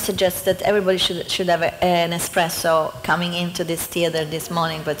 I did suggest that everybody should have an espresso coming into this theater this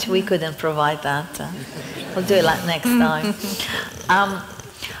morning, but we couldn't provide that. We'll do it next time.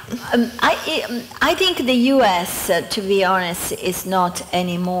 I think the US, to be honest, is not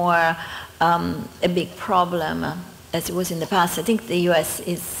anymore a big problem as it was in the past. I think the US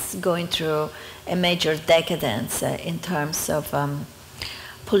is going through a major decadence in terms of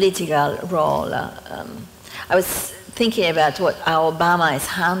political role. I was thinking about how Obama has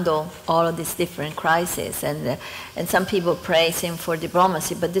handled all of these different crises, and some people praise him for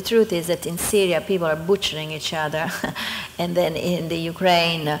diplomacy, but the truth is that in Syria people are butchering each other, and then in the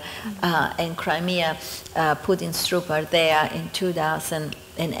Ukraine and Crimea, Putin's troops are there. In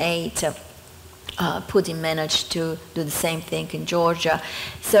 2008, Putin managed to do the same thing in Georgia.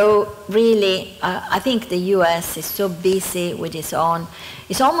 So really, I think the US is so busy with its own.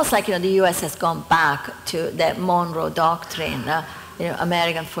 It's almost like the US has gone back to that Monroe Doctrine,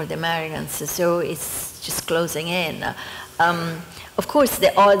 American for the Americans. So it's just closing in. Of course,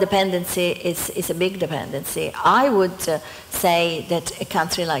 the oil dependency is a big dependency. I would say that a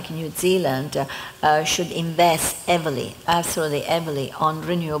country like New Zealand should invest heavily, absolutely heavily, on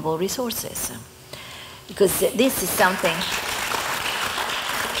renewable resources. Because this is something,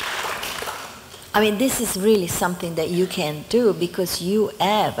 this is really something that you can do because you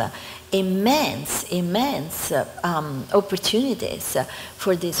have immense opportunities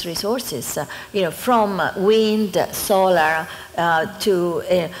for these resources, from wind, solar, to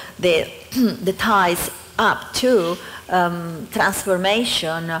the ties up to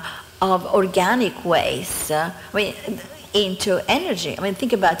transformation of organic waste. Into energy.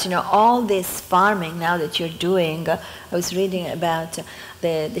 Think about all this farming now that you're doing. I was reading about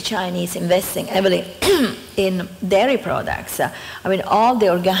the Chinese investing heavily in dairy products. All the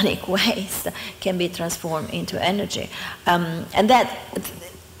organic waste can be transformed into energy, and that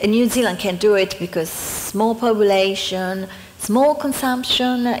New Zealand can do it because small population, small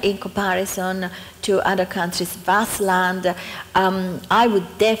consumption in comparison to other countries, vast land. I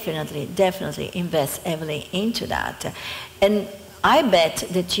would definitely invest heavily into that. And I bet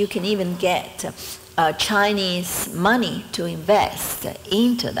that you can even get Chinese money to invest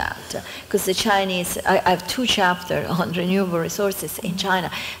into that, because the Chinese, I have 2 chapters on renewable resources in China.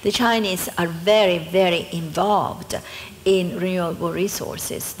 The Chinese are very involved in renewable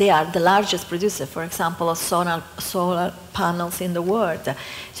resources. They are the largest producer, for example, of solar panels in the world.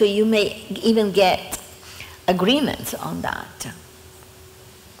 So you may even get agreements on that.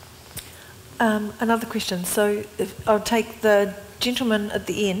 Another question. So I'll take the gentleman at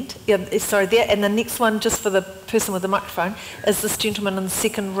the end. Yeah, sorry, there. And the next one, just for the person with the microphone, is this gentleman in the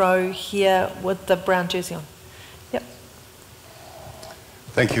second row here with the brown jersey on. Yep.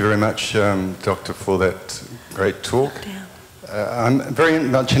 Thank you very much, Doctor, for that great talk. I'm very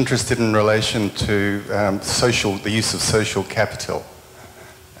much interested in relation to the use of social capital.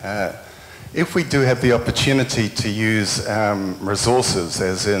 If we do have the opportunity to use resources,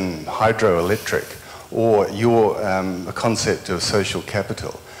 as in hydroelectric, or your concept of social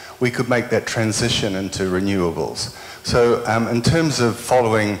capital, we could make that transition into renewables. So in terms of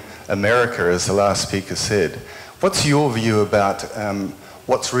following America, as the last speaker said, what's your view about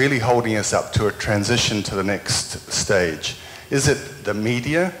what's really holding us up to a transition to the next stage? Is it the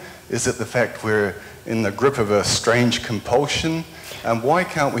media? Is it the fact we're in the grip of a strange compulsion? And why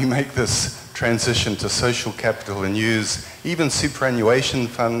can't we make this transition to social capital and use even superannuation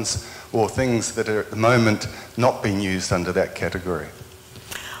funds or things that are at the moment not being used under that category?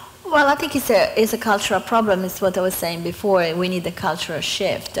 Well, I think it's a cultural problem. It's what I was saying before. We need a cultural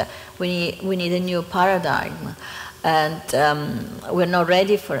shift. We need a new paradigm, and we're not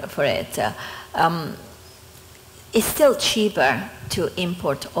ready for it. It's still cheaper to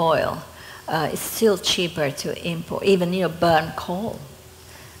import oil. It's still cheaper to import, even burn coal.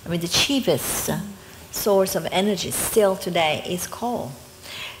 I mean, the cheapest source of energy still today is coal.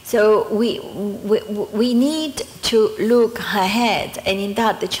 So we need to look ahead, and in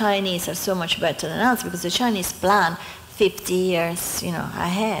that the Chinese are so much better than us, because the Chinese plan 50 years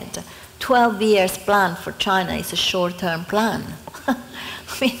ahead. 12 years plan for China is a short-term plan. I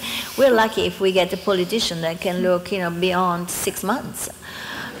mean, we're lucky if we get a politician that can look beyond 6 months.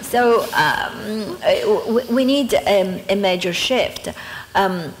 So we need a major shift,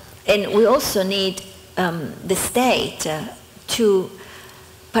 and we also need the state to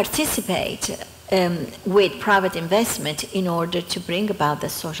participate with private investment in order to bring about the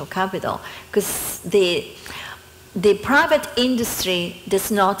social capital, because the private industry does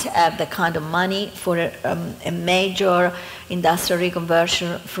not have the kind of money for a major industrial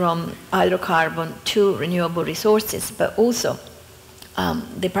reconversion from hydrocarbon to renewable resources, but also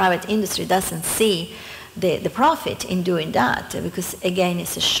the private industry doesn't see the profit in doing that, because again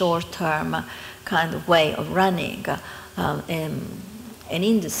it's a short-term kind of way of running an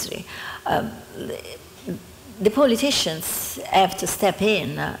industry. The politicians have to step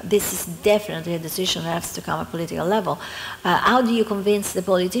in. This is definitely a decision that has to come at political level. How do you convince the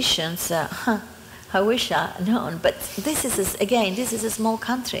politicians? I wish I had known, but this is a small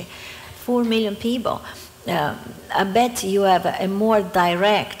country, 4 million people. I bet you have a more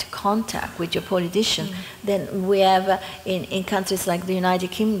direct contact with your politician than we have in countries like the United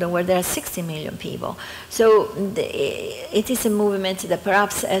Kingdom, where there are 60 million people. So it is a movement that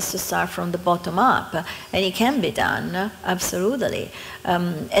perhaps has to start from the bottom up, and it can be done, absolutely.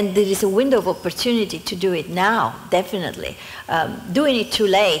 And there is a window of opportunity to do it now, definitely. Doing it too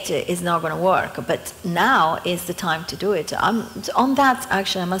late is not going to work, but now is the time to do it. On that,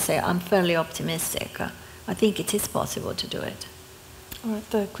 actually, I must say, I'm fairly optimistic. I think it is possible to do it. All right,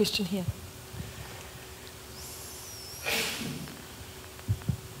 the question here.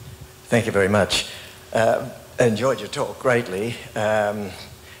 Thank you very much. Enjoyed your talk greatly.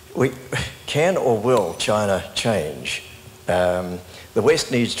 Can or will China change? The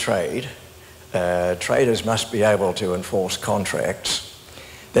West needs trade. Traders must be able to enforce contracts.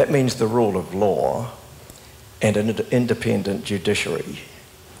 That means the rule of law and an independent judiciary.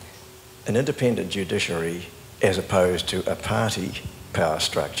 An independent judiciary as opposed to a party power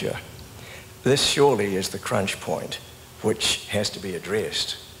structure. This surely is the crunch point which has to be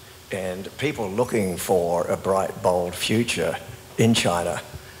addressed. And people looking for a bright, bold future in China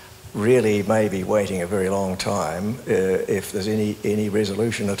really may be waiting a very long time if there's any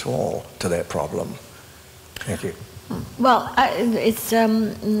resolution at all to that problem. Thank you. Well, it's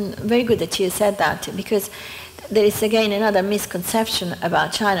very good that you said that, because there is again another misconception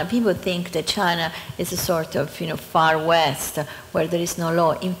about China. People think that China is a sort of far west where there is no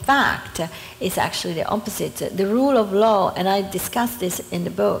law. In fact, it's actually the opposite. The rule of law, and I discussed this in the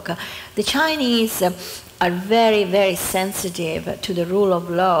book, the Chinese are very, very sensitive to the rule of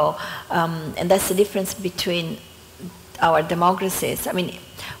law, and that's the difference between our democracies. I mean,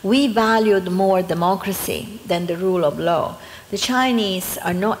 we valued more democracy than the rule of law. The Chinese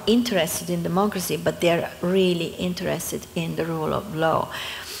are not interested in democracy, but they're really interested in the rule of law.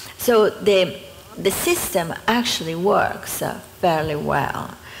 So the system actually works fairly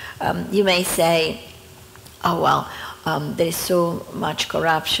well. You may say, oh well, there is so much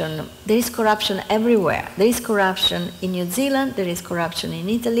corruption. There is corruption everywhere. There is corruption in New Zealand, there is corruption in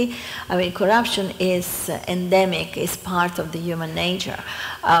Italy. I mean, corruption is endemic, is part of the human nature.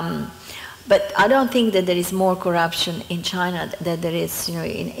 But I don't think that there is more corruption in China than there is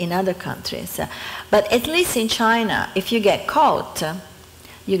in other countries. But at least in China, if you get caught,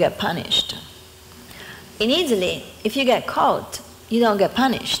 you get punished. In Italy, if you get caught, you don't get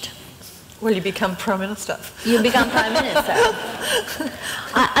punished. Well, you become Prime Minister. You become Prime Minister.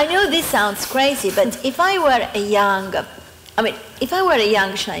 I know this sounds crazy, but if I were a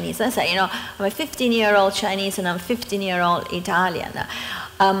young Chinese, let's say, I'm a 15-year-old Chinese and I'm a 15-year-old Italian,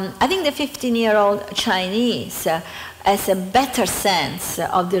 I think the 15-year-old Chinese has a better sense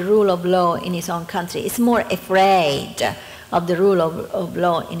of the rule of law in his own country. Is more afraid of the rule of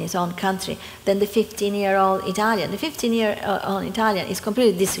law in his own country than the 15-year-old Italian. The 15-year-old Italian is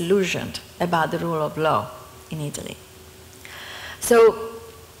completely disillusioned about the rule of law in Italy. So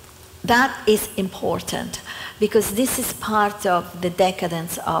that is important because this is part of the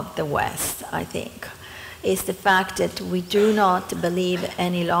decadence of the West, I think. Is the fact that we do not believe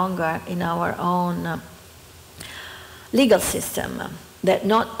any longer in our own legal system, that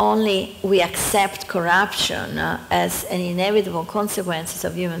not only we accept corruption as an inevitable consequence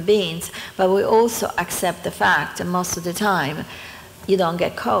of human beings, but we also accept the fact that most of the time you don't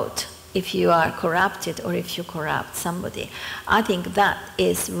get caught if you are corrupted or if you corrupt somebody. I think that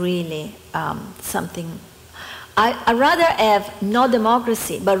is really something. I'd rather have no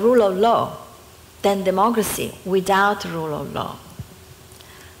democracy but rule of law than democracy without rule of law,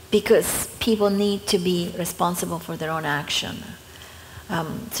 because people need to be responsible for their own action.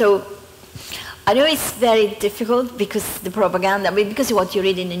 So I know it's very difficult because the propaganda, because what you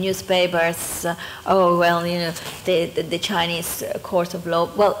read in the newspapers, the Chinese court of law.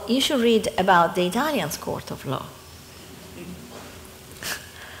 Well, you should read about the Italian court of law.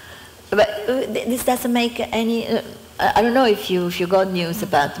 But this doesn't make any. I don't know if you got news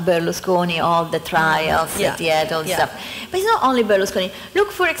about Berlusconi, all the trials that he had, all stuff. But it's not only Berlusconi.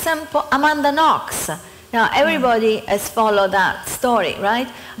 Look, for example, Amanda Knox. Now, everybody has followed that story, right?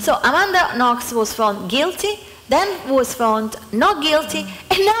 So Amanda Knox was found guilty, then was found not guilty,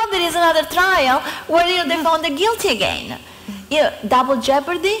 and now there is another trial where they found her guilty again. Double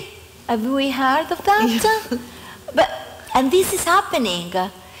jeopardy? Have we heard of that? And this is happening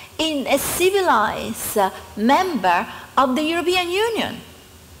in a civilized member of the European Union.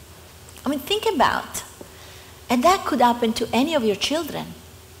 I mean, think about. And that could happen to any of your children.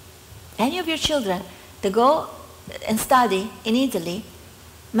 Any of your children that go and study in Italy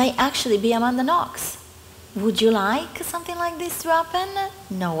may actually be Amanda Knox. Would you like something like this to happen?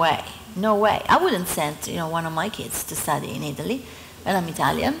 No way. No way. I wouldn't send one of my kids to study in Italy, and I'm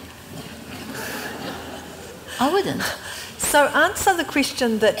Italian. I wouldn't. So answer the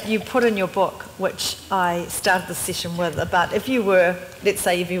question that you put in your book, which I started the session with, about if you were, let's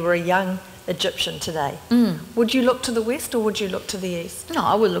say, if you were a young Egyptian today, would you look to the West or would you look to the East? No,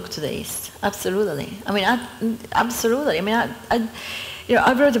 I would look to the East, absolutely. I mean, absolutely. I mean,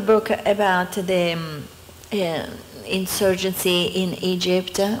 I wrote a book about the insurgency in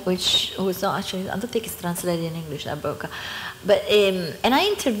Egypt, which was not actually, I don't think it's translated in English, that book. But, and I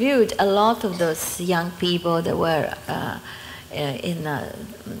interviewed a lot of those young people that were in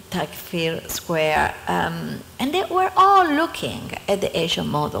Tahrir Square, and they were all looking at the Asian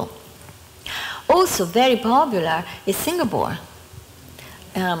model. Also very popular is Singapore.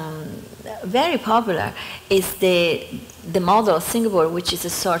 Very popular is the model of Singapore, which is a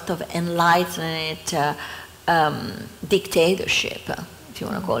sort of enlightened dictatorship, if you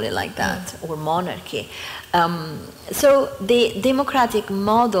want to call it like that, or monarchy. So the democratic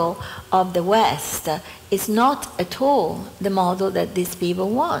model of the West is not at all the model that these people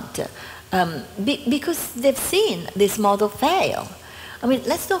want, because they've seen this model fail. I mean,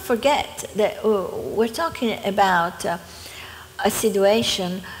 let's not forget that we're talking about a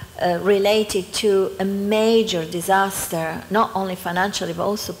situation related to a major disaster, not only financially but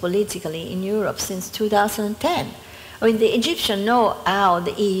also politically in Europe since 2010. I mean, the Egyptians know how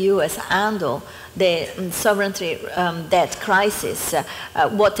the EU has handled the sovereignty debt crisis,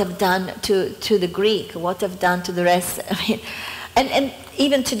 what have done to the Greek, what have done to the rest. I mean, and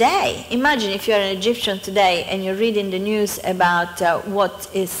even today, imagine if you're an Egyptian today and you're reading the news about what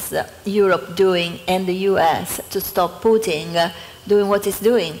is Europe doing and the US to stop Putin doing what it's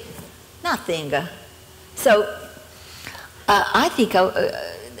doing. Nothing. So I think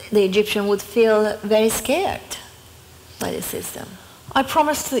the Egyptian would feel very scared by the system. I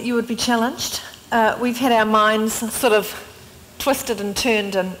promised that you would be challenged. We've had our minds sort of twisted and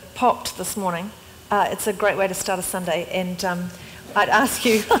turned and popped this morning. It's a great way to start a Sunday, and I'd ask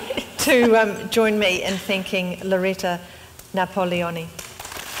you to join me in thanking Loretta Napoleoni.